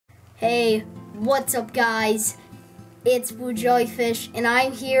Hey, what's up guys? It's Blue Jellyfish and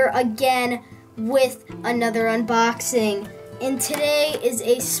I'm here again with another unboxing. And today is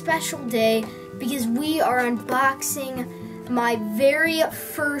a special day because we are unboxing my very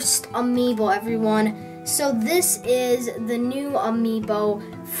first Amiibo, everyone. So this is the new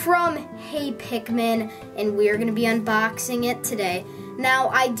Amiibo from Hey Pikmin and we are going to be unboxing it today. Now,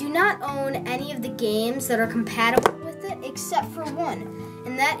 I do not own any of the games that are compatible with it except for one.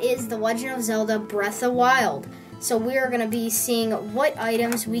 And that is The Legend of Zelda Breath of the Wild. So we are going to be seeing what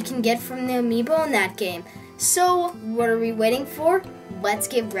items we can get from the Amiibo in that game. So, what are we waiting for? Let's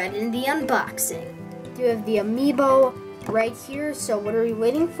get right into the unboxing. We have the Amiibo right here, so what are we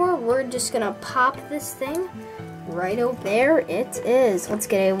waiting for? We're just going to pop this thing right over there. It is. Let's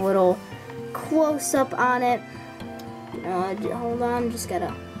get a little close-up on it. Hold on, just got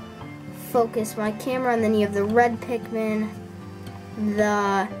to focus my camera, and then you have the red Pikmin,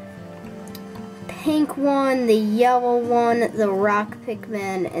 the pink one, the yellow one, the rock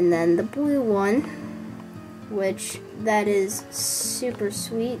Pikmin, and then the blue one, which that is super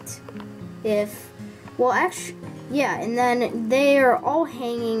sweet. And then they are all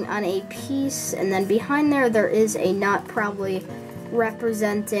hanging on a piece, and then behind there is a knot probably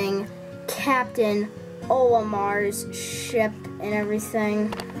representing Captain Olamar's ship and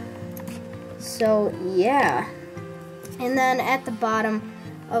everything. So yeah. And then at the bottom,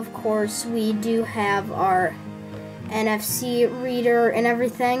 of course, we do have our NFC reader and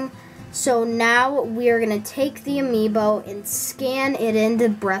everything. So now we are going to take the Amiibo and scan it into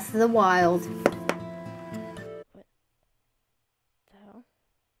Breath of the Wild.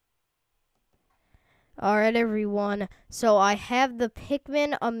 Alright everyone, so I have the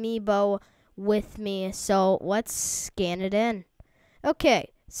Pikmin Amiibo with me, so let's scan it in. Okay,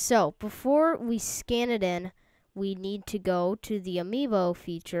 so before we scan it in, we need to go to the Amiibo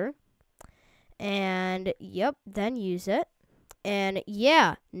feature, and then use it. And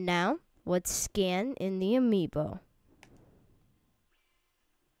yeah, now let's scan in the Amiibo.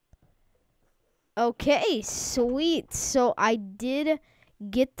 Okay, sweet. So I did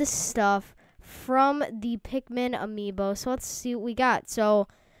get the stuff from the Pikmin Amiibo, so let's see what we got. So,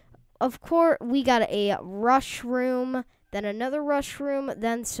 of course, we got a rush room, then another rush room,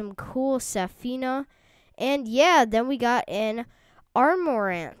 then some cool Safina. And yeah, then we got an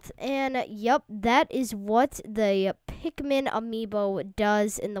Armoranth. And yep, that is what the Pikmin Amiibo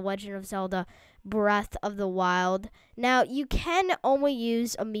does in The Legend of Zelda Breath of the Wild. Now, you can only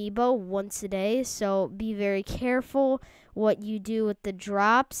use Amiibo once a day, so be very careful what you do with the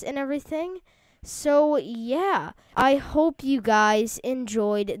drops and everything. So yeah, I hope you guys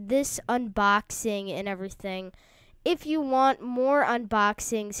enjoyed this unboxing and everything. If you want more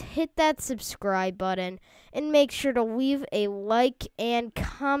unboxings, hit that subscribe button and make sure to leave a like and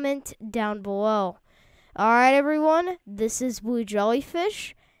comment down below. Alright everyone, this is Blue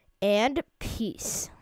Jellyfish, and peace.